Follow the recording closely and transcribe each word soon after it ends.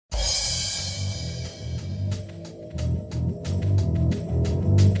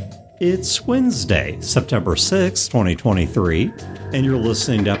It's Wednesday, September 6, 2023, and you're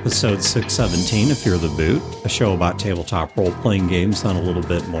listening to episode 617 of Fear the Boot, a show about tabletop role-playing games and a little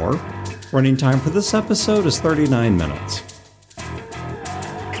bit more. Running time for this episode is 39 minutes.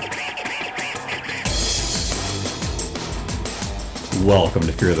 Welcome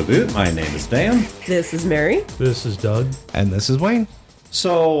to Fear the Boot. My name is Dan. This is Mary. This is Doug. And this is Wayne.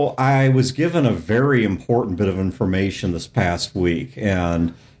 So I was given a very important bit of information this past week,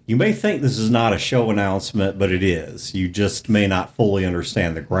 and you may think this is not a show announcement, but it is. You just may not fully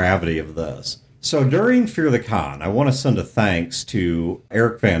understand the gravity of this. So during Fear the Con, I want to send a thanks to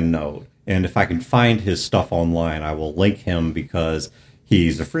Eric Van Note, and if I can find his stuff online, I will link him because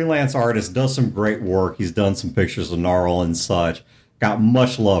he's a freelance artist, does some great work. He's done some pictures of Gnarl and such. Got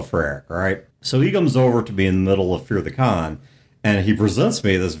much love for Eric, right? So he comes over to be in the middle of Fear the Con, and he presents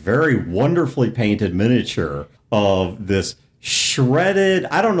me this very wonderfully painted miniature of this shredded,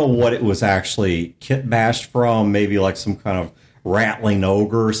 I don't know what it was actually kit bashed from, maybe like some kind of rattling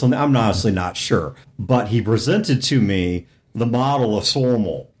ogre or something. I'm honestly not sure. But he presented to me the model of Swole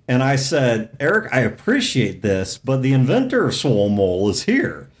Mole. And I said, Eric, I appreciate this, but the inventor of Swole Mole is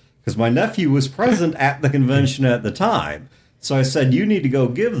here. Because my nephew was present at the convention at the time. So I said, you need to go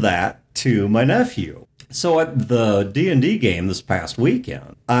give that to my nephew. So at the D&D game this past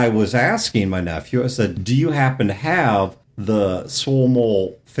weekend, I was asking my nephew, I said, do you happen to have the Swole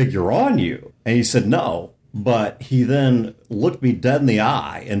Mole figure on you? And he said, no. But he then looked me dead in the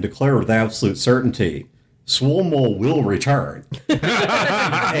eye and declared with absolute certainty, Swole Mole will return.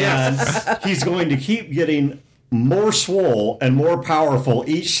 And he's going to keep getting more swole and more powerful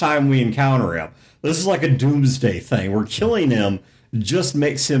each time we encounter him. This is like a doomsday thing. We're killing him just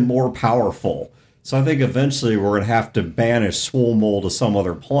makes him more powerful. So I think eventually we're going to have to banish Swole Mole to some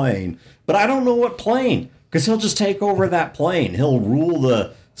other plane. But I don't know what plane, because he'll just take over that plane. He'll rule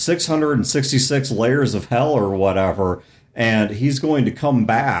the 666 layers of hell or whatever, and he's going to come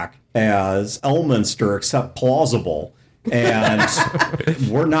back as Elminster, except plausible. And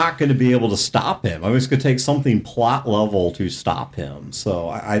we're not going to be able to stop him. I mean, it's going to take something plot level to stop him. So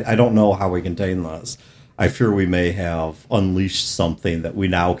I don't know how we contain this. I fear we may have unleashed something that we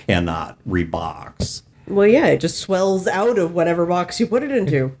now cannot rebox. Well, yeah, it just swells out of whatever box you put it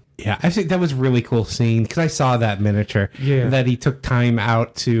into. Yeah, I think that was really cool scene because I saw that miniature that he took time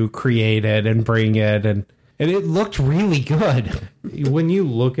out to create it and bring it, and it looked really good. When you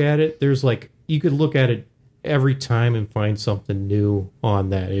look at it, there's like, you could look at it every time and find something new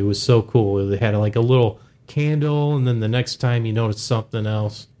on that. It was so cool. It had like a little candle, and then the next time you notice something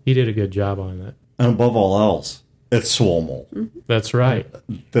else. He did a good job on that. And above all else, it's Swole Mole. Mm-hmm. That's right.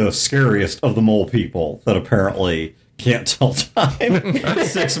 The scariest of the mole people that apparently can't tell time.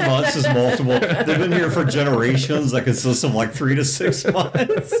 6 months is multiple. They've been here for generations that consists of like 3 to 6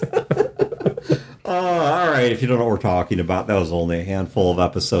 months. All right, if you don't know what we're talking about, that was only a handful of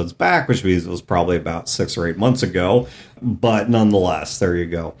episodes back, which means it was probably about 6 or 8 months ago. But nonetheless, there you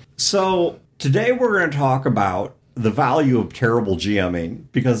go. So today we're going to talk about the value of terrible GMing,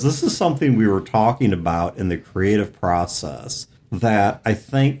 because this is something we were talking about in the creative process that I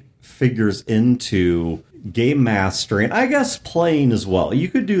think figures into game mastering, I guess playing as well. You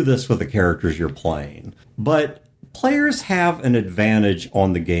could do this with the characters you're playing, but players have an advantage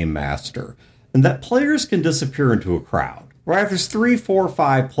on the game master, and that players can disappear into a crowd, right? If there's 3, 4,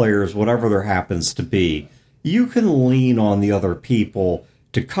 5 players, whatever there happens to be, you can lean on the other people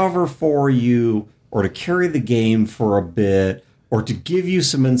to cover for you, or to carry the game for a bit, or to give you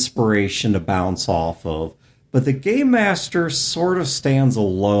some inspiration to bounce off of. But the game master sort of stands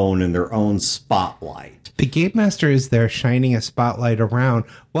alone in their own spotlight. The game master is there shining a spotlight around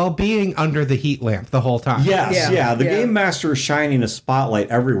while being under the heat lamp the whole time. Yes, yeah. The game master is shining a spotlight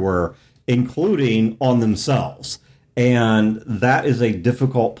everywhere, including on themselves. And that is a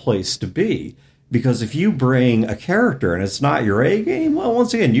difficult place to be. Because if you bring a character and it's not your A game, well,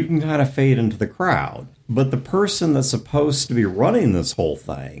 once again, you can kind of fade into the crowd. But the person that's supposed to be running this whole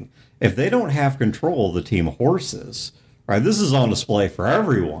thing, if they don't have control of the team of horses, right, this is on display for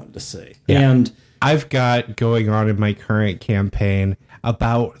everyone to see. Yeah. And I've got going on in my current campaign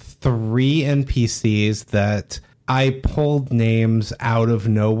about 3 NPCs that I pulled names out of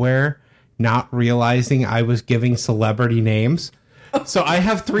nowhere, not realizing I was giving celebrity names. So I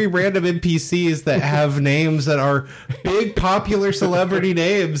have 3 random NPCs that have names that are big, popular celebrity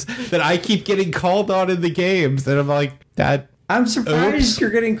names that I keep getting called on in the games. And I'm like, that. I'm surprised you're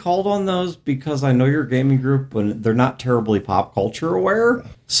getting called on those because I know your gaming group, and they're not terribly pop culture aware.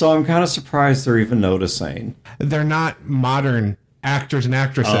 So I'm kind of surprised they're even noticing. They're not modern actors and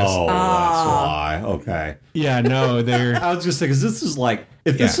actresses. Oh, that's why. Okay. Yeah, no, they're I was just saying, because this is like,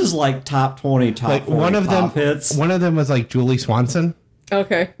 if this is like top 20, top like 40 one of them pop hits. One of them was like Julie Swanson.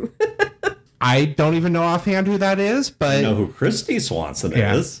 Okay. I don't even know offhand who that is, but I know who Christy Swanson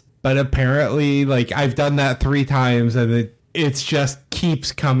is. But apparently, like, I've done that 3 times, and it's just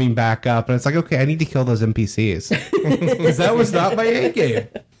keeps coming back up. And it's like, okay, I need to kill those NPCs. Because that was not my A game.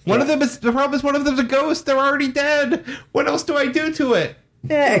 One of them is, the problem is one of them's a ghost. They're already dead. What else do I do to it?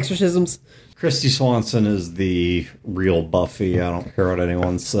 Yeah, exorcisms. Christy Swanson is the real Buffy. I don't care what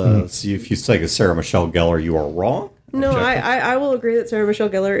anyone says. If you say Sarah Michelle Gellar, you are wrong. No, I will agree that Sarah Michelle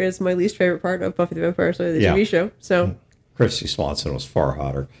Gellar is my least favorite part of Buffy the Vampire Slayer, the TV show. So Christy Swanson was far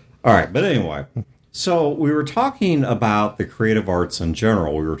hotter. All right, but anyway, so we were talking about the creative arts in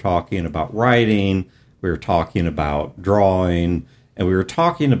general. We were talking about writing, we were talking about drawing, and we were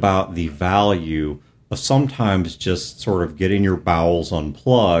talking about the value of sometimes just sort of getting your bowels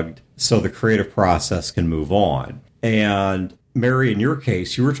unplugged so the creative process can move on. And Mary, in your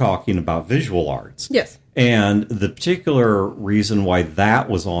case, you were talking about visual arts. yes. And the particular reason why that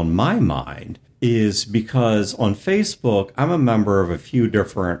was on my mind is because on Facebook, I'm a member of a few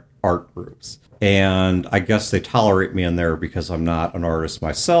different art groups. And I guess they tolerate me in there because I'm not an artist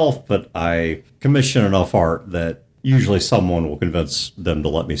myself, but I commission enough art that usually someone will convince them to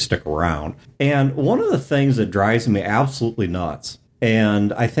let me stick around. And one of the things that drives me absolutely nuts,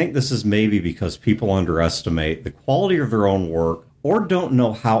 and I think this is maybe because people underestimate the quality of their own work or don't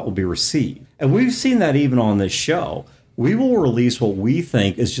know how it will be received. And we've seen that even on this show. We will release what we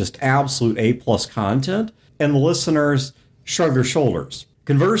think is just absolute A-plus content, and the listeners shrug their shoulders.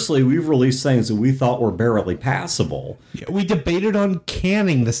 Conversely, we've released things that we thought were barely passable. Yeah, we debated on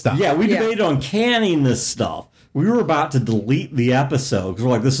canning the stuff. Yeah, we debated on canning this stuff. We were about to delete the episode because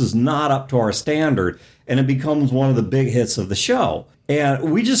we're like, this is not up to our standard, and it becomes one of the big hits of the show.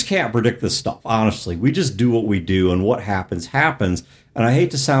 And we just can't predict this stuff, honestly. We just do what we do, and what happens, happens. And I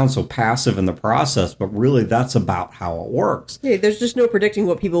hate to sound so passive in the process, but really that's about how it works. Yeah, there's just no predicting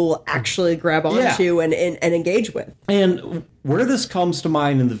what people will actually grab onto and engage with. And where this comes to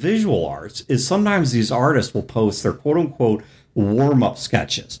mind in the visual arts is sometimes these artists will post their quote-unquote warm-up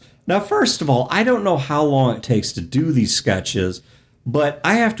sketches. Now, first of all, I don't know how long it takes to do these sketches, but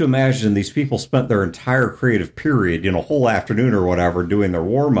I have to imagine these people spent their entire creative period, a whole afternoon or whatever, doing their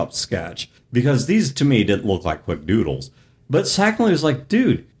warm-up sketch, because these, to me, didn't look like quick doodles. But secondly, it was like,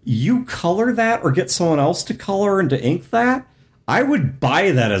 dude, you color that or get someone else to color and to ink that? I would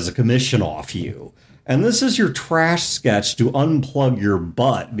buy that as a commission off you. And this is your trash sketch to unplug your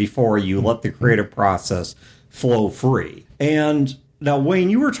butt before you let the creative process flow free. And now, Wayne,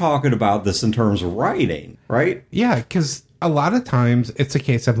 you were talking about this in terms of writing, right? Yeah, because a lot of times it's a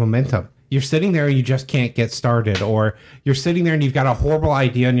case of momentum. You're sitting there and you just can't get started, or you're sitting there and you've got a horrible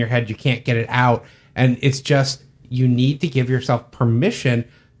idea in your head, you can't get it out, and it's just, you need to give yourself permission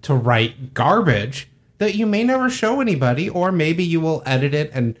to write garbage that you may never show anybody, or maybe you will edit it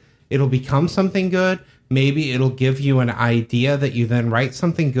and it'll become something good. Maybe it'll give you an idea that you then write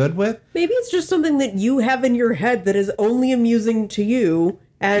something good with. Maybe it's just something that you have in your head that is only amusing to you,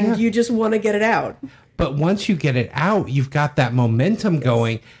 and you just want to get it out. But once you get it out, you've got that momentum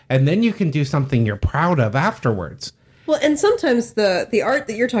going, and then you can do something you're proud of afterwards. Well, and sometimes the art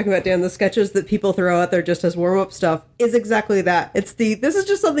that you're talking about, Dan, the sketches that people throw out there just as warm-up stuff, is exactly that. This is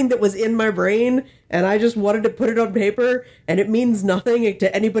just something that was in my brain, and I just wanted to put it on paper, and it means nothing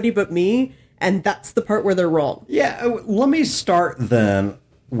to anybody but me, and that's the part where they're wrong. Yeah, let me start then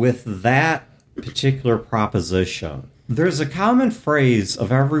with that particular proposition. There's a common phrase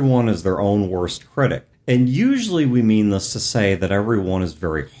of everyone is their own worst critic. And usually we mean this to say that everyone is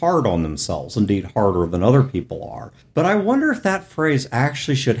very hard on themselves, indeed harder than other people are. But I wonder if that phrase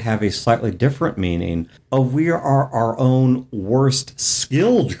actually should have a slightly different meaning of we are our own worst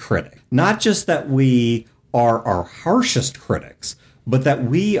skilled critic. Not just that we are our harshest critics, but that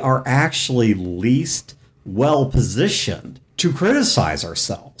we are actually least well positioned to criticize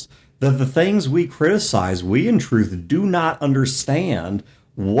ourselves. That the things we criticize, we in truth do not understand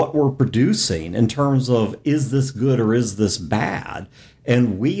what we're producing in terms of, is this good or is this bad?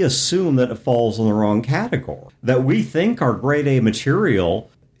 And we assume that it falls in the wrong category. That we think our grade A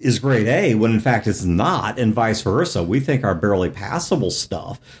material is grade A when in fact it's not, and vice versa. We think our barely passable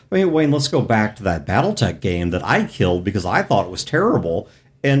stuff. I mean, Wayne, let's go back to that Battletech game that I killed because I thought it was terrible.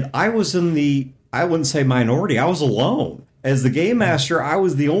 And I was in the, I wouldn't say minority, I was alone. As the game master, I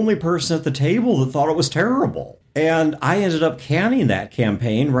was the only person at the table that thought it was terrible. And I ended up canning that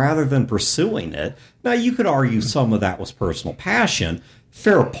campaign rather than pursuing it. Now, you could argue some of that was personal passion.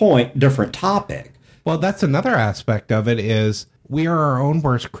 Fair point, different topic. Well, that's another aspect of it is we are our own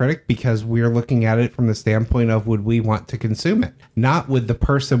worst critic because we're looking at it from the standpoint of would we want to consume it, not would the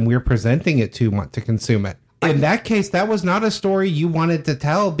person we're presenting it to want to consume it. In that case, that was not a story you wanted to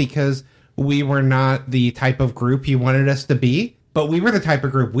tell because we were not the type of group you wanted us to be, but we were the type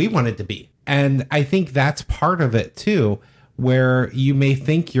of group we wanted to be. And I think that's part of it too, where you may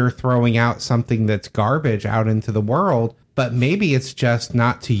think you're throwing out something that's garbage out into the world, but maybe it's just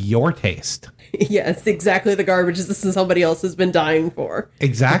not to your taste. Yeah, it's exactly the garbage this is somebody else has been dying for.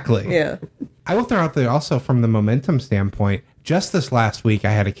 Exactly. Yeah. I will throw out there also from the momentum standpoint, just this last week,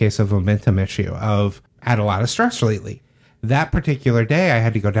 I had a case of momentum issue of had a lot of stress lately. That particular day, I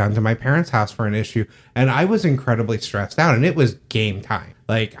had to go down to my parents' house for an issue, and I was incredibly stressed out, and it was game time.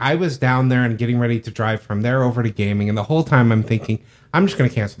 Like, I was down there and getting ready to drive from there over to gaming, and the whole time I'm thinking, I'm just going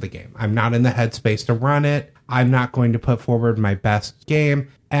to cancel the game. I'm not in the headspace to run it. I'm not going to put forward my best game.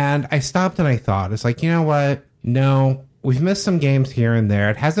 And I stopped and I thought, it's like, you know what? No, we've missed some games here and there.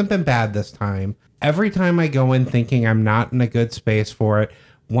 It hasn't been bad this time. Every time I go in thinking I'm not in a good space for it,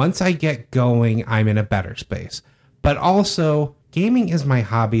 once I get going, I'm in a better space. But also, gaming is my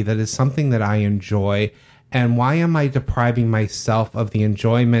hobby. That is something that I enjoy. And why am I depriving myself of the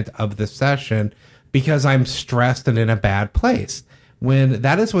enjoyment of the session because I'm stressed and in a bad place, when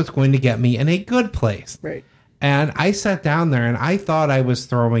that is what's going to get me in a good place? Right. And I sat down there and I thought I was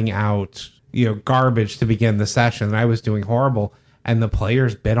throwing out, garbage to begin the session. And I was doing horrible. And the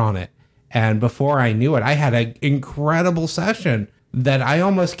players bid on it. And before I knew it, I had an incredible session that I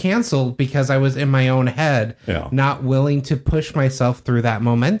almost canceled because I was in my own head, not willing to push myself through that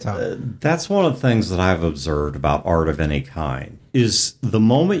momentum. That's one of the things that I've observed about art of any kind, is the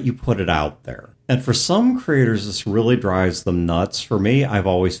moment you put it out there. And for some creators, this really drives them nuts. For me, I've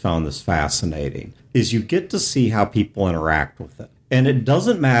always found this fascinating, is you get to see how people interact with it. And it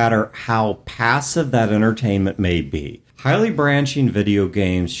doesn't matter how passive that entertainment may be. Highly branching video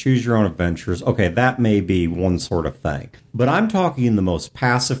games, choose your own adventures, okay, that may be one sort of thing. But I'm talking the most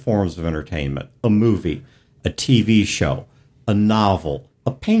passive forms of entertainment. A movie, a TV show, a novel,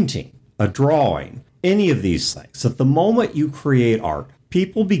 a painting, a drawing, any of these things. At the moment you create art,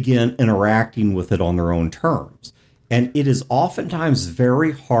 people begin interacting with it on their own terms. And it is oftentimes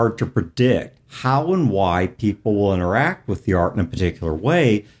very hard to predict how and why people will interact with the art in a particular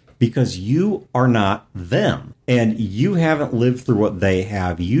way, because you are not them and you haven't lived through what they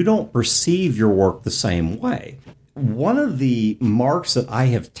have. You don't perceive your work the same way. One of the marks that I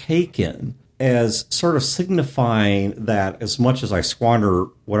have taken as sort of signifying that as much as I squander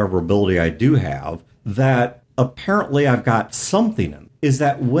whatever ability I do have, that apparently I've got something in, is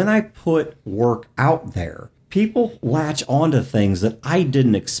that when I put work out there, people latch onto things that I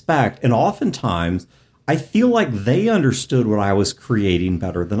didn't expect. And oftentimes I feel like they understood what I was creating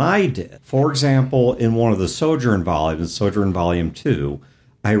better than I did. For example, in one of the Sojourn volumes, Sojourn Volume 2,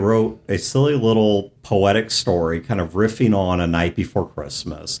 I wrote a silly little poetic story kind of riffing on A Night Before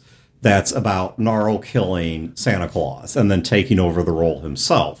Christmas that's about Gnarl killing Santa Claus and then taking over the role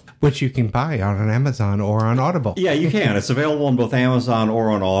himself. Which you can buy on Amazon or on Audible. Yeah, you can. It's available on both Amazon or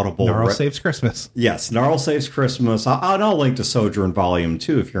on Audible. Gnarl Saves Christmas. Yes, Gnarl Saves Christmas. I'll link to Sojourn Volume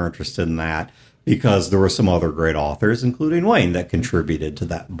 2 if you're interested in that, because there were some other great authors, including Wayne, that contributed to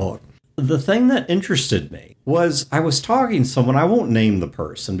that book. The thing that interested me was I was talking to someone, I won't name the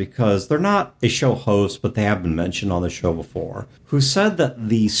person because they're not a show host, but they have been mentioned on the show before, who said that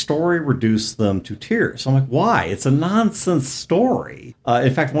the story reduced them to tears. I'm like, why? It's a nonsense story.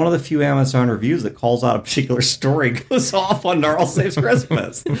 In fact, one of the few Amazon reviews that calls out a particular story goes off on Gnarl Saves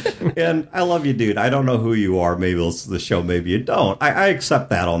Christmas. And I love you, dude. I don't know who you are. Maybe it's the show, maybe you don't. I accept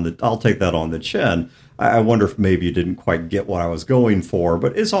that I'll take that on the chin. I wonder if maybe you didn't quite get what I was going for,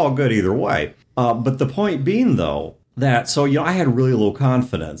 but it's all good either way. But the point being, though, that, I had really low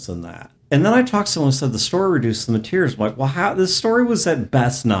confidence in that. And then I talked to someone who said the story reduced them to tears. I'm like, well, how? This story was at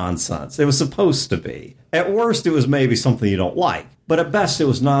best nonsense. It was supposed to be. At worst, it was maybe something you don't like. But at best, it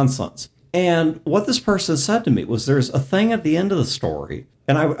was nonsense. And what this person said to me was there's a thing at the end of the story,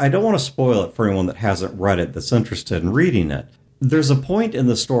 and I don't want to spoil it for anyone that hasn't read it that's interested in reading it. There's a point in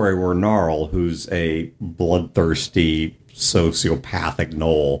the story where Gnarl, who's a bloodthirsty, sociopathic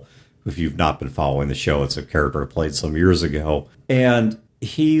gnoll, if you've not been following the show, it's a character I played some years ago, and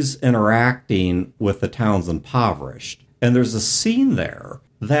he's interacting with the town's impoverished. And there's a scene there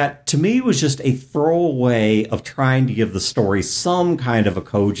that, to me, was just a throwaway of trying to give the story some kind of a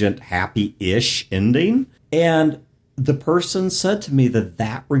cogent, happy-ish ending. And the person said to me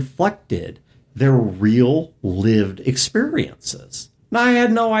that reflected their real lived experiences. Now, I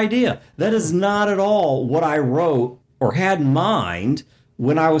had no idea. That is not at all what I wrote or had in mind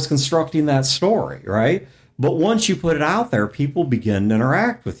when I was constructing that story, right? But once you put it out there, people begin to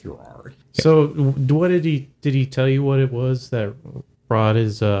interact with your art. So what did he tell you what it was that brought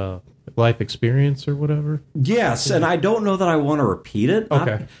his life experience or whatever? Yes, and I don't know that I want to repeat it.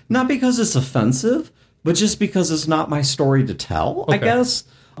 Okay. Not because it's offensive, but just because it's not my story to tell, I guess.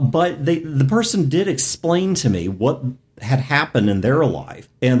 But the person did explain to me what had happened in their life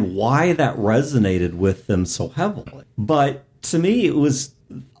and why that resonated with them so heavily. But to me, it was,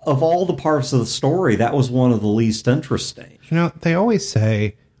 of all the parts of the story, that was one of the least interesting. You know, they always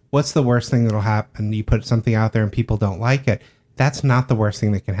say, what's the worst thing that'll happen? You put something out there and people don't like it. That's not the worst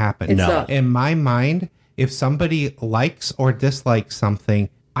thing that can happen. It's not. In my mind, if somebody likes or dislikes something,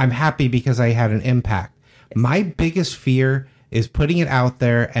 I'm happy because I had an impact. My biggest fear is putting it out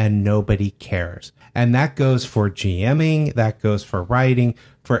there and nobody cares. And that goes for GMing, that goes for writing,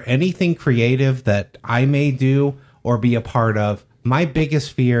 for anything creative that I may do or be a part of. My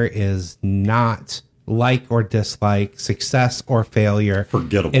biggest fear is not like or dislike, success or failure.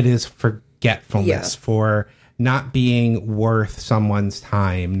 Forgettable. It is forgetfulness, for not being worth someone's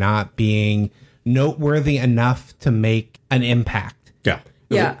time, not being noteworthy enough to make an impact.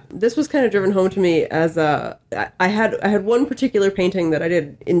 Yeah, this was kind of driven home to me as I had one particular painting that I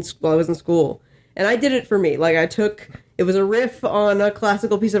did while I was in school, and I did it for me. Like, it was a riff on a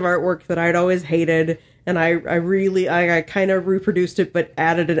classical piece of artwork that I'd always hated, and I kind of reproduced it, but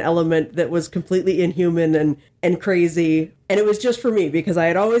added an element that was completely inhuman and crazy, and it was just for me because I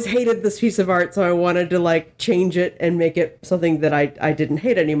had always hated this piece of art, so I wanted to like change it and make it something that I didn't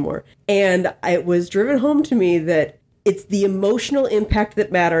hate anymore. And it was driven home to me that it's the emotional impact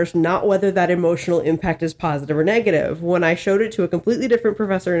that matters, not whether that emotional impact is positive or negative. When I showed it to a completely different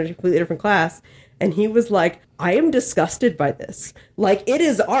professor in a completely different class, and he was like, I am disgusted by this. Like, it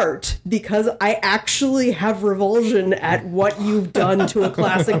is art because I actually have revulsion at what you've done to a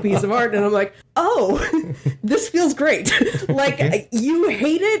classic piece of art. And I'm like, oh, this feels great. Like, you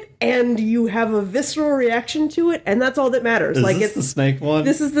hate it and you have a visceral reaction to it, and that's all that matters. Is like, this the snake one?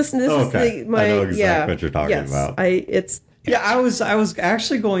 This is okay. I know exactly what you're talking about. I was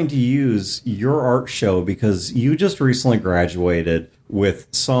actually going to use your art show because you just recently graduated with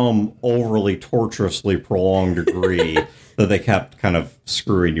some overly torturously prolonged degree that they kept kind of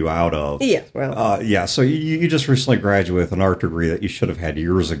screwing you out of. Yes, well. So you just recently graduated with an art degree that you should have had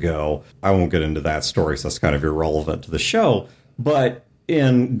years ago. I won't get into that story, so that's kind of irrelevant to the show. But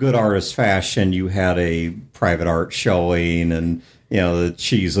in good artist fashion, you had a private art showing and, the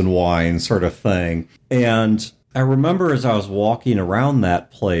cheese and wine sort of thing. And I remember as I was walking around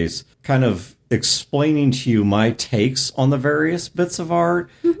that place, kind of explaining to you my takes on the various bits of art.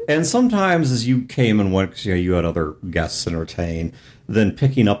 And sometimes as you came and went, because you had other guests entertain, then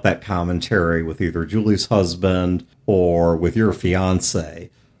picking up that commentary with either Julie's husband or with your fiance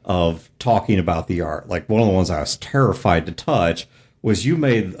of talking about the art. Like, one of the ones I was terrified to touch was you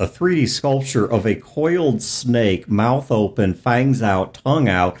made a 3D sculpture of a coiled snake, mouth open, fangs out, tongue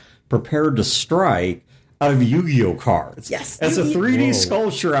out, prepared to strike, out of Yu-Gi-Oh cards. Yes. It's a 3D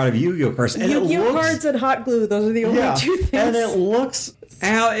sculpture out of Yu-Gi-Oh cards. And Yu-Gi-Oh cards and hot glue, those are the only two things. And it looks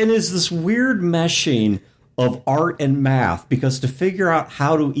out, and is this weird meshing of art and math, because to figure out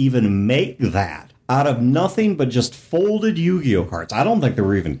how to even make that out of nothing but just folded Yu-Gi-Oh cards, I don't think they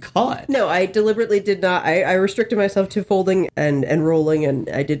were even cut. No, I deliberately did not. I restricted myself to folding and rolling, and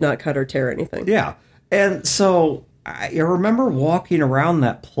I did not cut or tear anything. Yeah. And so I remember walking around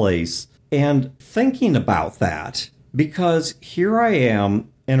that place and thinking about that, because here I am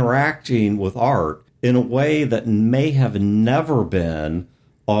interacting with art in a way that may have never been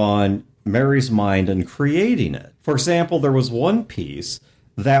on Mary's mind in creating it. For example, there was one piece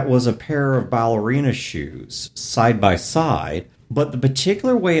that was a pair of ballerina shoes side by side, but the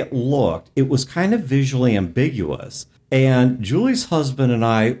particular way it looked, it was kind of visually ambiguous. And Julie's husband and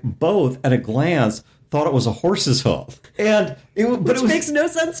I both, at a glance, thought it was a horse's hoof, and it makes no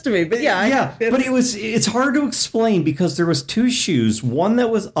sense to me. But it's hard to explain because there was two shoes, one that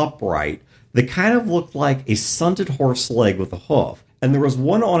was upright that kind of looked like a stunted horse leg with a hoof, and there was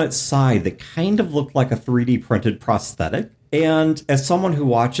one on its side that kind of looked like a 3D printed prosthetic. And as someone who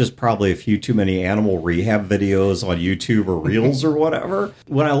watches probably a few too many animal rehab videos on YouTube or Reels or whatever,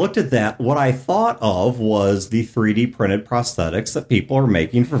 when I looked at that, what I thought of was the 3D printed prosthetics that people are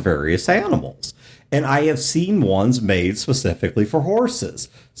making for various animals. And I have seen ones made specifically for horses,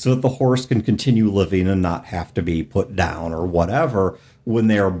 so that the horse can continue living and not have to be put down or whatever when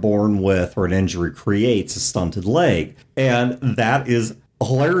they are born with, or an injury creates, a stunted leg. And that is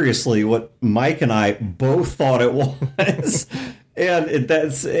hilariously what Mike and I both thought it was.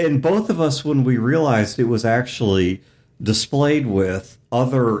 And both of us, when we realized it was actually displayed with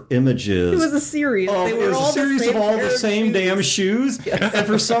other images. It was a series. They were it was all a series of all the same damn shoes. Yes. And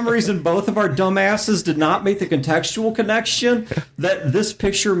for some reason, both of our dumbasses did not make the contextual connection that this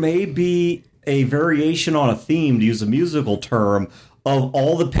picture may be a variation on a theme, to use a musical term, of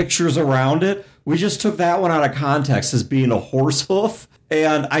all the pictures around it. We just took that one out of context as being a horse hoof.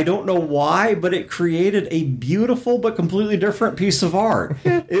 And I don't know why, but it created a beautiful but completely different piece of art.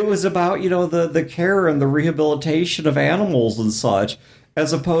 It was about, the care and the rehabilitation of animals and such,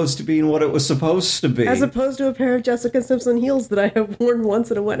 as opposed to being what it was supposed to be. As opposed to a pair of Jessica Simpson heels that I have worn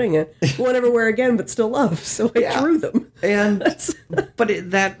once at a wedding and won't ever wear again, but still love. So I drew them. And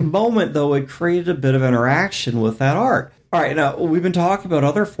that moment, though, it created a bit of interaction with that art. All right, now, we've been talking about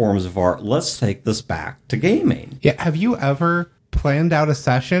other forms of art. Let's take this back to gaming. Yeah, have you ever planned out a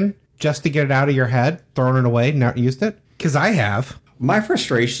session just to get it out of your head, thrown it away, not used it? Because I have. My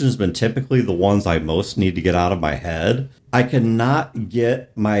frustration has been typically the ones I most need to get out of my head. I cannot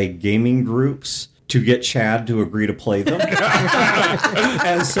get my gaming groups to get Chad to agree to play them.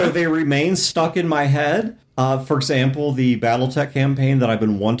 And so they remain stuck in my head. For example, the Battletech campaign that I've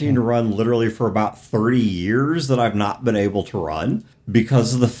been wanting to run literally for about 30 years that I've not been able to run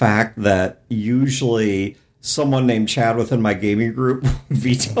because of the fact that usually someone named Chad within my gaming group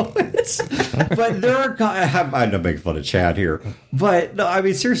veto it. But there are, I'm not making fun of Chad here, but no, I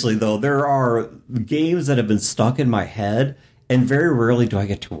mean, seriously though, there are games that have been stuck in my head and very rarely do I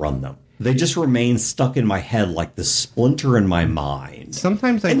get to run them. They just remain stuck in my head like the splinter in my mind.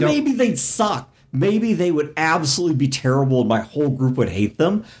 Sometimes I don't. Maybe they'd suck. Maybe they would absolutely be terrible and my whole group would hate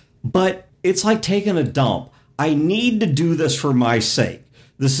them. But it's like taking a dump. I need to do this for my sake.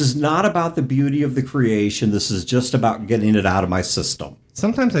 This is not about the beauty of the creation. This is just about getting it out of my system.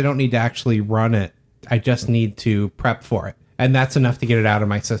 Sometimes I don't need to actually run it. I just need to prep for it. And that's enough to get it out of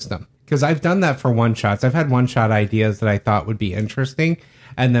my system. Because I've done that for one-shots. I've had one-shot ideas that I thought would be interesting.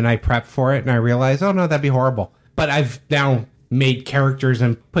 And then I prep for it and I realize, oh no, that'd be horrible. But I've now made characters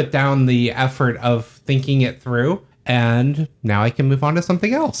and put down the effort of thinking it through. And now I can move on to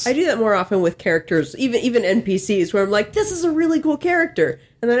something else. I do that more often with characters, even NPCs, where I'm like, this is a really cool character.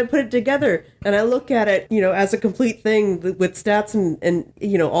 And then I put it together and I look at it, as a complete thing with stats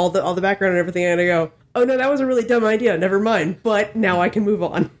and all the background and everything. And I go, oh no, that was a really dumb idea. Never mind. But now I can move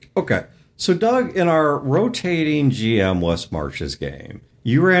on. Okay. So Doug, in our rotating GM West Marches game,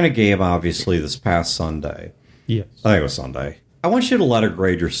 you ran a game obviously this past Sunday. Yes. I think it was Sunday. I want you to letter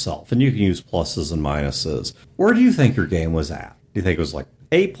grade yourself, and you can use pluses and minuses. Where do you think your game was at? Do you think it was like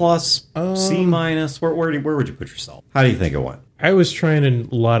A plus, C minus? Where would you put yourself? How do you think it went? I was trying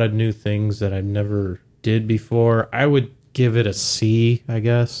a lot of new things that I never did before. I would give it a C, I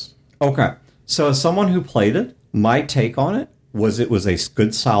guess. Okay. So as someone who played it, my take on it was a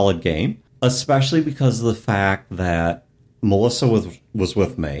good, solid game, especially because of the fact that Melissa was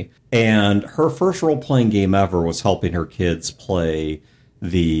with me, and her first role-playing game ever was helping her kids play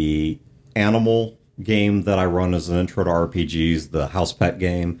the animal game that I run as an intro to RPGs, the house pet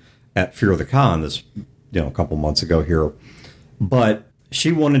game at Fear of the Con this a couple months ago here. But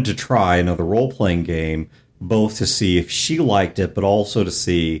she wanted to try another role-playing game, both to see if she liked it, but also to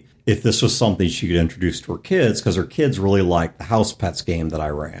see if this was something she could introduce to her kids, because her kids really liked the house pets game that I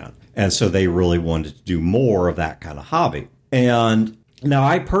ran. And so they really wanted to do more of that kind of hobby. And now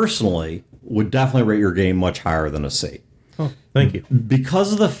I personally would definitely rate your game much higher than a C. Oh, thank you.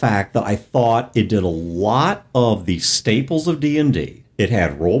 Because of the fact that I thought it did a lot of the staples of D&D. It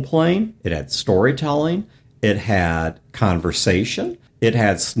had role-playing, it had storytelling, it had conversation, it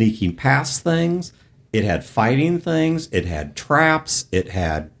had sneaking past things, it had fighting things, it had traps, it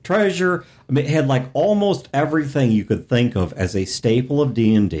had treasure. I mean, it had like almost everything you could think of as a staple of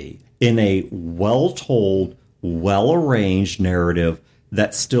D&D in a well-told, well-arranged narrative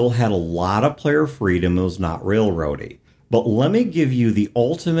that still had a lot of player freedom. It was not railroady. But let me give you the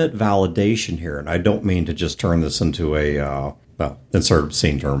ultimate validation here, and I don't mean to just turn this into a, insert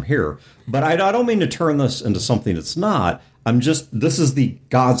obscene term here, but I don't mean to turn this into something it's not. This is the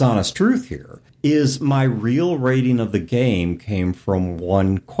God's honest truth here. Is my real rating of the game came from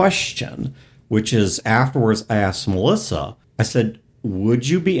one question, which is afterwards I asked Melissa, I said, would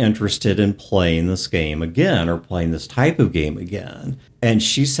you be interested in playing this game again or playing this type of game again? And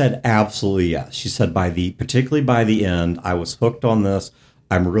she said, absolutely yes. She said, particularly by the end, I was hooked on this.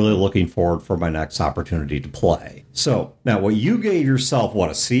 I'm really looking forward for my next opportunity to play. So now what you gave yourself,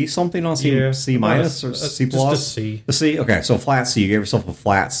 a C something on C, yeah, C minus or C plus? Just a C. A C? Okay, so flat C. You gave yourself a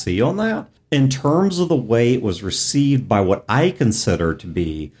flat C on that? In terms of the way it was received by what I consider to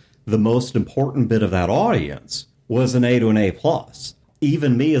be the most important bit of that audience was an A to an A plus.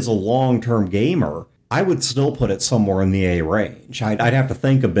 Even me as a long-term gamer, I would still put it somewhere in the A range. I'd have to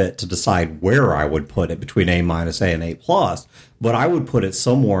think a bit to decide where I would put it between A minus, A, and A plus, but I would put it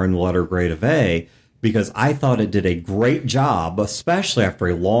somewhere in the letter grade of A because I thought it did a great job, especially after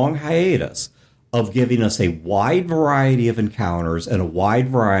a long hiatus, of giving us a wide variety of encounters and a wide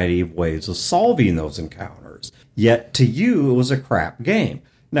variety of ways of solving those encounters. Yet to you, it was a crap game.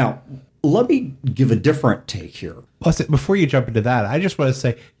 Now, let me give a different take here. Plus, before you jump into that, I just want to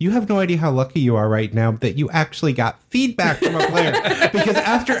say, you have no idea how lucky you are right now that you actually got feedback from a player. Because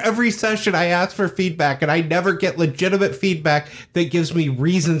after every session, I ask for feedback, and I never get legitimate feedback that gives me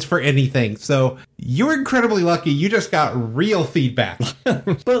reasons for anything. So you're incredibly lucky. You just got real feedback.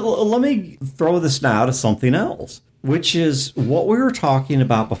 But let me throw this now to something else, which is what we were talking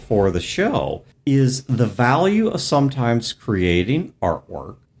about before the show, is the value of sometimes creating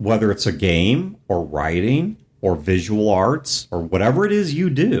artwork, whether it's a game or writing or visual arts or whatever it is you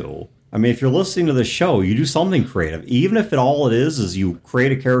do. I mean, if you're listening to the show, you do something creative. Even if all it is you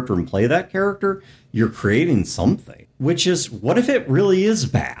create a character and play that character, you're creating something. Which is, what if it really is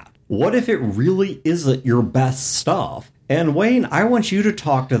bad? What if it really isn't your best stuff? And Wayne, I want you to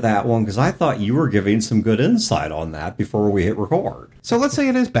talk to that one because I thought you were giving some good insight on that before we hit record. So let's say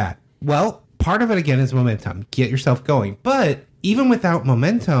it is bad. Well, part of it, again, is momentum. Get yourself going. But even without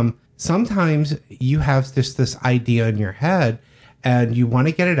momentum, sometimes you have this idea in your head and you want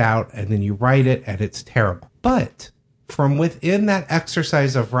to get it out and then you write it and it's terrible. But from within that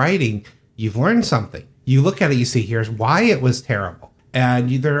exercise of writing, you've learned something. You look at it, you see, here's why it was terrible.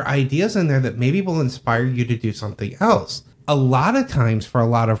 And there are ideas in there that maybe will inspire you to do something else. A lot of times for a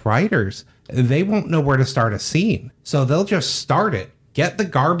lot of writers, they won't know where to start a scene. So they'll just start it, get the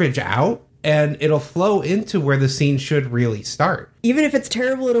garbage out, and it'll flow into where the scene should really start. Even if it's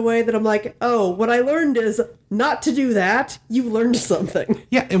terrible in a way that I'm like, oh, what I learned is not to do that. You've learned something.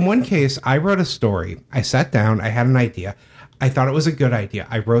 Yeah, in one case, I wrote a story. I sat down, I had an idea. I thought it was a good idea.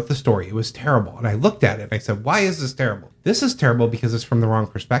 I wrote the story. It was terrible. And I looked at it and I said, why is this terrible? This is terrible because it's from the wrong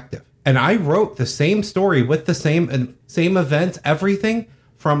perspective. And I wrote the same story with the same events, everything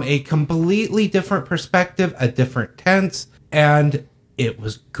from a completely different perspective, a different tense, and it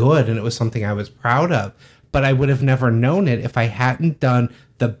was good and it was something I was proud of. But I would have never known it if I hadn't done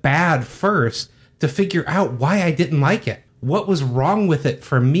the bad first to figure out why I didn't like it. What was wrong with it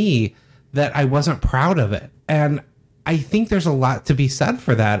for me that I wasn't proud of it? And I think there's a lot to be said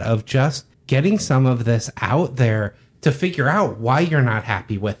for that, of just getting some of this out there to figure out why you're not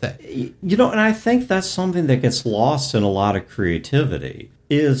happy with it. You know, and I think that's something that gets lost in a lot of creativity,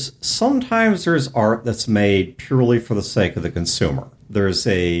 is sometimes there's art that's made purely for the sake of the consumer. There's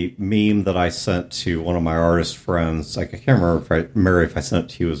a meme that I sent to one of my artist friends, I can't remember if I sent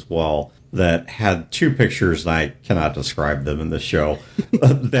it to you as well, that had two pictures, and I cannot describe them in this show,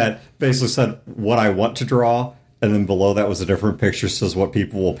 that basically said what I want to draw, and then below that was a different picture that says what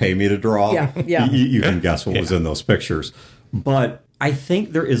people will pay me to draw. Yeah. You can guess what was in those pictures. But I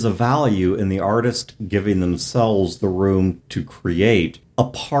think there is a value in the artist giving themselves the room to create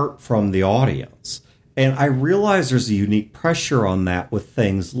apart from the audience. And I realize there's a unique pressure on that with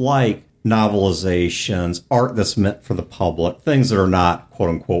things like novelizations, art that's meant for the public, things that are not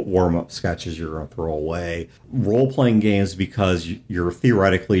quote-unquote warm-up sketches you're going to throw away, role-playing games because you're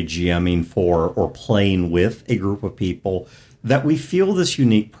theoretically GMing for or playing with a group of people, that we feel this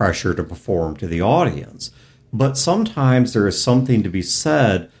unique pressure to perform to the audience. But sometimes there is something to be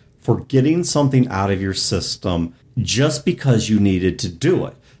said for getting something out of your system just because you needed to do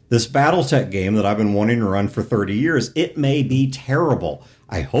it. This Battletech game that I've been wanting to run for 30 years, it may be terrible.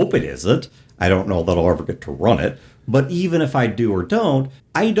 I hope it isn't. I don't know that I'll ever get to run it. But even if I do or don't,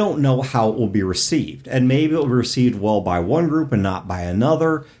 I don't know how it will be received. And maybe it'll be received well by one group and not by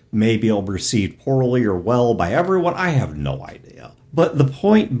another. Maybe it'll be received poorly or well by everyone. I have no idea. But the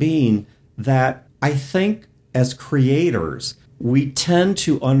point being that I think as creators, we tend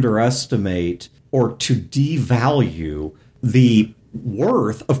to underestimate or to devalue the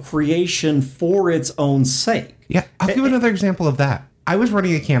worth of creation for its own sake. Yeah, I'll give another example of that. I was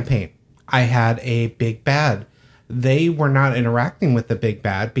running a campaign. I had a big bad. They were not interacting with the big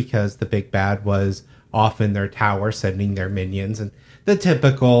bad because the big bad was off in their tower sending their minions and the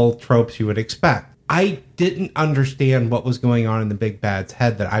typical tropes you would expect. I didn't understand what was going on in the big bad's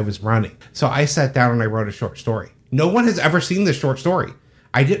head that I was running. So I sat down and I wrote a short story. No one has ever seen this short story.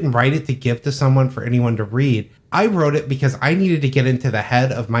 I didn't write it to give to someone for anyone to read. I wrote it because I needed to get into the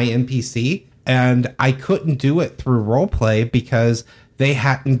head of my NPC, and I couldn't do it through roleplay because they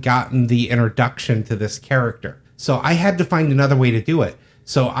hadn't gotten the introduction to this character. So I had to find another way to do it.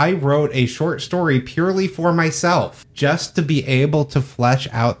 So I wrote a short story purely for myself, just to be able to flesh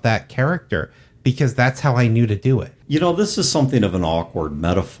out that character. because that's how I knew to do it. You know, this is something of an awkward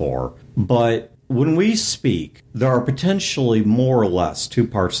metaphor, but when we speak, there are potentially more or less two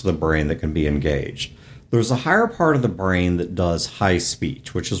parts of the brain that can be engaged. There's a higher part of the brain that does high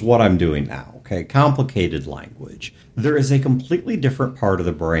speech, which is what I'm doing now, okay? Complicated language. There is a completely different part of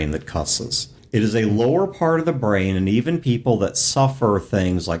the brain that cusses. It is a lower part of the brain, and even people that suffer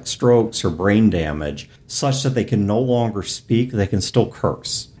things like strokes or brain damage, such that they can no longer speak, they can still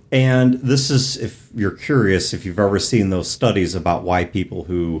curse. And this is, if you're curious, if you've ever seen those studies about why people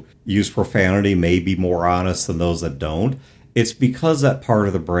who use profanity may be more honest than those that don't, it's because that part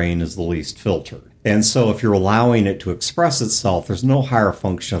of the brain is the least filtered. And so if you're allowing it to express itself, there's no higher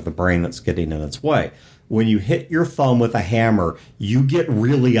function of the brain that's getting in its way. When you hit your thumb with a hammer, you get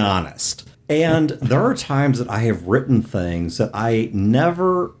really honest. And there are times that I have written things that I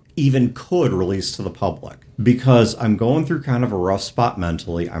never even could release to the public because I'm going through kind of a rough spot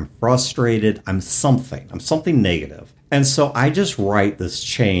mentally. I'm frustrated. I'm something negative. And so I just write this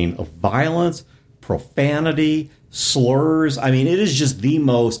chain of violence, profanity, slurs. I mean, it is just the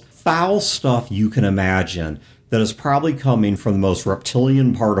most foul stuff you can imagine that is probably coming from the most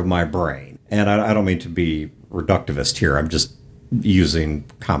reptilian part of my brain. And I don't mean to be reductivist here. I'm just using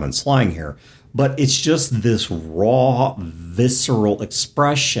common slang here. But it's just this raw, visceral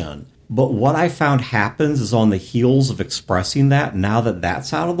expression. But what I found happens is on the heels of expressing that, now that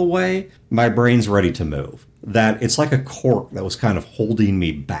that's out of the way, my brain's ready to move. That it's like a cork that was kind of holding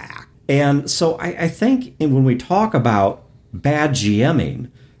me back. And so I think when we talk about bad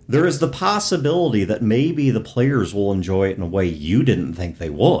GMing, there is the possibility that maybe the players will enjoy it in a way you didn't think they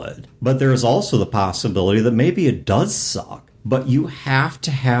would. But there's also the possibility that maybe it does suck. But you have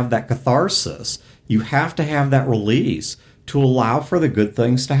to have that catharsis. You have to have that release to allow for the good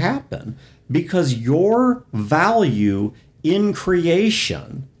things to happen. Because your value in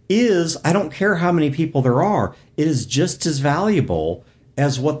creation is, I don't care how many people there are, it is just as valuable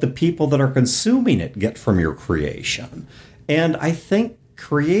as what the people that are consuming it get from your creation. And I think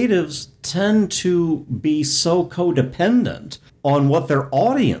creatives tend to be so codependent on what their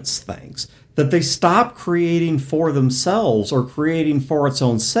audience thinks that they stop creating for themselves or creating for its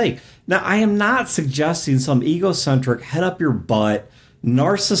own sake. Now, I am not suggesting some egocentric, head up your butt,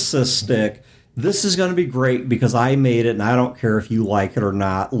 narcissistic, this is going to be great because I made it and I don't care if you like it or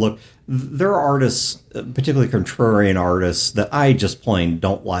not. Look, there are artists, particularly contrarian artists, that I just plain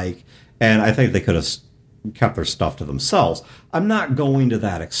don't like, and I think they could have kept their stuff to themselves. I'm not going to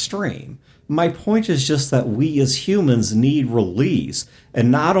that extreme. My point is just that we as humans need release. And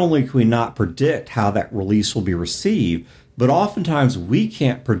not only can we not predict how that release will be received, but oftentimes we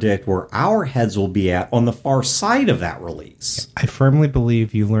can't predict where our heads will be at on the far side of that release. I firmly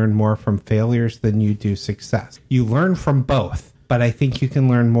believe you learn more from failures than you do success. You learn from both, but I think you can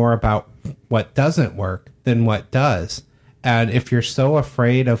learn more about what doesn't work than what does. And if you're so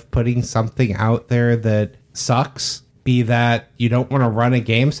afraid of putting something out there that sucks, be that you don't want to run a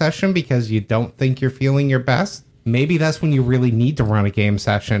game session because you don't think you're feeling your best, maybe that's when you really need to run a game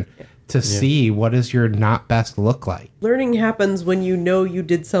session to see what does your not best look like. Learning happens when you know you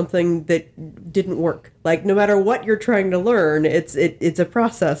did something that didn't work. Like, no matter what you're trying to learn, it's a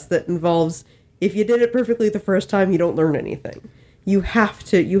process that involves, if you did it perfectly the first time, you don't learn anything. You have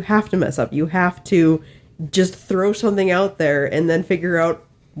to mess up. You have to just throw something out there and then figure out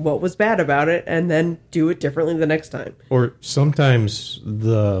what was bad about it and then do it differently the next time. Or sometimes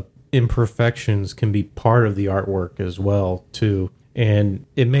the imperfections can be part of the artwork as well, too. And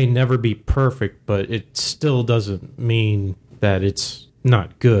it may never be perfect, but it still doesn't mean that it's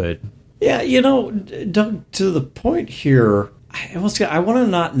not good. Yeah, Doug, to the point here, I want to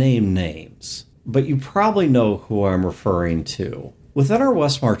not name names, but you probably know who I'm referring to. Within our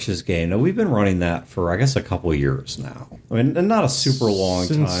West Marches game, now we've been running that for, I guess, a couple of years now. I mean, and not a super long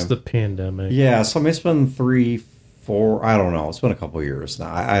time. Since the pandemic. Yeah, so I mean, it's been 3, 4, I don't know. It's been a couple of years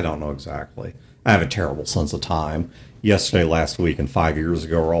now. I don't know exactly. I have a terrible sense of time. Yesterday, last week, and 5 years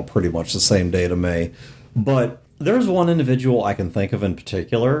ago are all pretty much the same day to me. But there's one individual I can think of in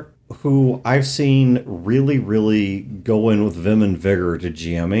particular who I've seen really, really go in with vim and vigor to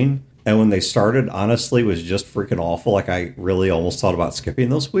GMing. And when they started, honestly, was just freaking awful. Like, I really almost thought about skipping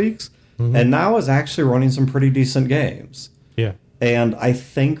those weeks. Mm-hmm. And now is actually running some pretty decent games. Yeah. And I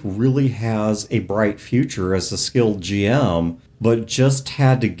think really has a bright future as a skilled GM, but just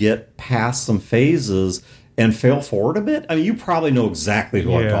had to get past some phases and fail forward a bit. I mean, you probably know exactly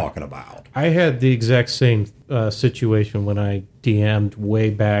who I'm talking about. I had the exact same situation when I DM'd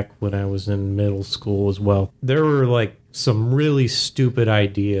way back when I was in middle school as well. There were like some really stupid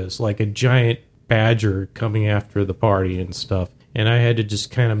ideas, like a giant badger coming after the party and stuff. and I had to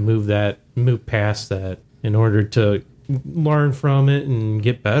just kind of move past that in order to learn from it and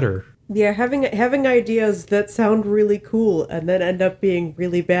get better. Yeah, having ideas that sound really cool and then end up being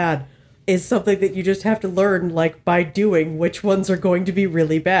really bad is something that you just have to learn, like, by doing which ones are going to be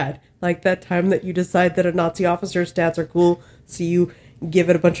really bad. Like that time that you decide that a Nazi officer's stats are cool, so you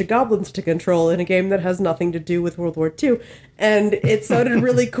give it a bunch of goblins to control in a game that has nothing to do with World War II. And it sounded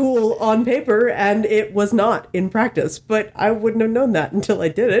really cool on paper, and it was not in practice. But I wouldn't have known that until I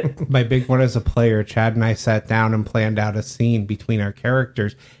did it. My big one as a player, Chad and I sat down and planned out a scene between our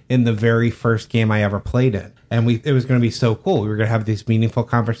characters in the very first game I ever played in. And it was going to be so cool. We were going to have this meaningful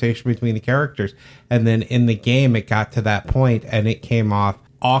conversation between the characters. And then in the game, it got to that point, and it came off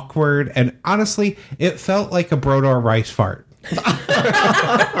awkward. And honestly, it felt like a Brodor rice fart.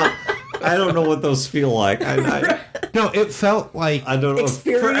 I don't know what those feel like. No, it felt like, I don't know.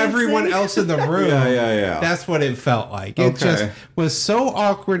 for everyone else in the room, Yeah. that's what it felt like. Okay. It just was so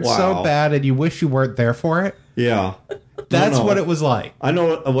awkward, so bad, and you wish you weren't there for it. Yeah. That's what it was like. I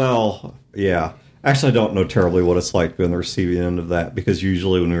know, well, yeah. Actually, I don't know terribly what it's like to be on the receiving end of that, because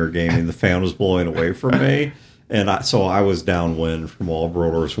usually when we were gaming, the fan was blowing away from me, and so I was downwind from all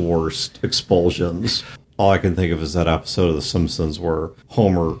Brodor's worst expulsions. All I can think of is that episode of The Simpsons where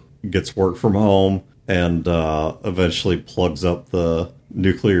Homer gets work from home and eventually plugs up the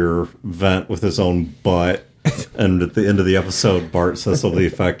nuclear vent with his own butt. And at the end of the episode, Bart says something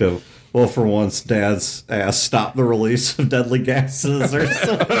effective. Well, for once, Dad's ass stopped the release of deadly gases or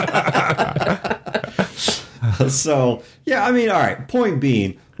something. So, yeah, I mean, all right, point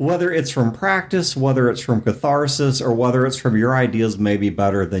being, whether it's from practice, whether it's from catharsis, or whether it's from your ideas may be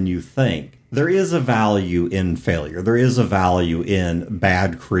better than you think, there is a value in failure. There is a value in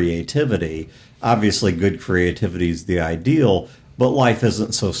bad creativity. Obviously, good creativity is the ideal, but life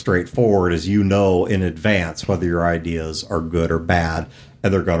isn't so straightforward as you know in advance whether your ideas are good or bad,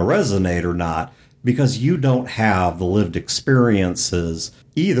 and they're going to resonate or not, because you don't have the lived experiences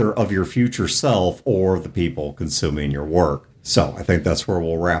either of your future self or the people consuming your work. So I think that's where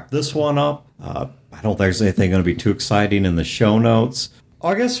we'll wrap this one up. I don't think there's anything going to be too exciting in the show notes.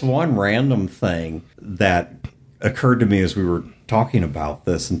 I guess one random thing that occurred to me as we were talking about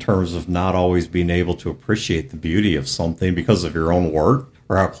this in terms of not always being able to appreciate the beauty of something because of your own work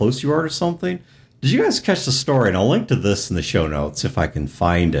or how close you are to something. Did you guys catch the story? And I'll link to this in the show notes if I can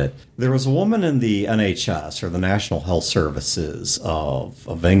find it. There was a woman in the NHS, or the National Health Services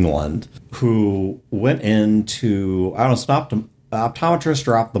of England, who went into, I don't know, an optometrist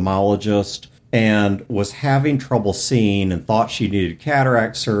or ophthalmologist, and was having trouble seeing and thought she needed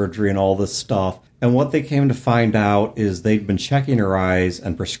cataract surgery and all this stuff. And what they came to find out is they'd been checking her eyes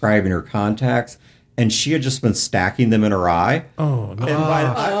and prescribing her contacts, and she had just been stacking them in her eye. Oh,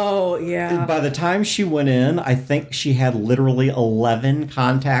 no. Yeah. By the time she went in, I think she had literally 11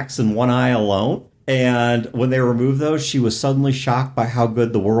 contacts in one eye alone. And when they removed those, she was suddenly shocked by how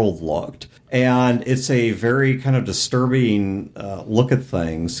good the world looked. And it's a very kind of disturbing look at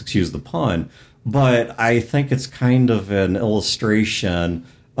things, excuse the pun, but I think it's kind of an illustration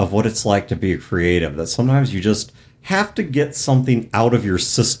of what it's like to be a creative, that sometimes you just have to get something out of your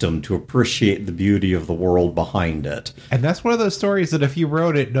system to appreciate the beauty of the world behind it. And that's one of those stories that if you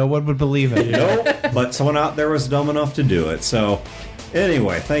wrote it, no one would believe it. Nope, but someone out there was dumb enough to do it. So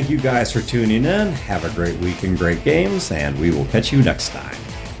anyway, thank you guys for tuning in. Have a great week and great games, and we will catch you next time.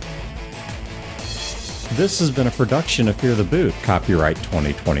 This has been a production of Fear the Boot, copyright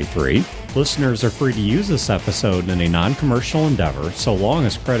 2023. Listeners are free to use this episode in a non-commercial endeavor, so long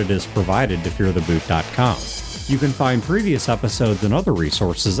as credit is provided to feartheboot.com. You can find previous episodes and other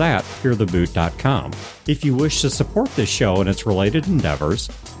resources at feartheboot.com. If you wish to support this show and its related endeavors,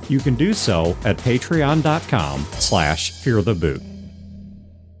 you can do so at patreon.com/feartheboot.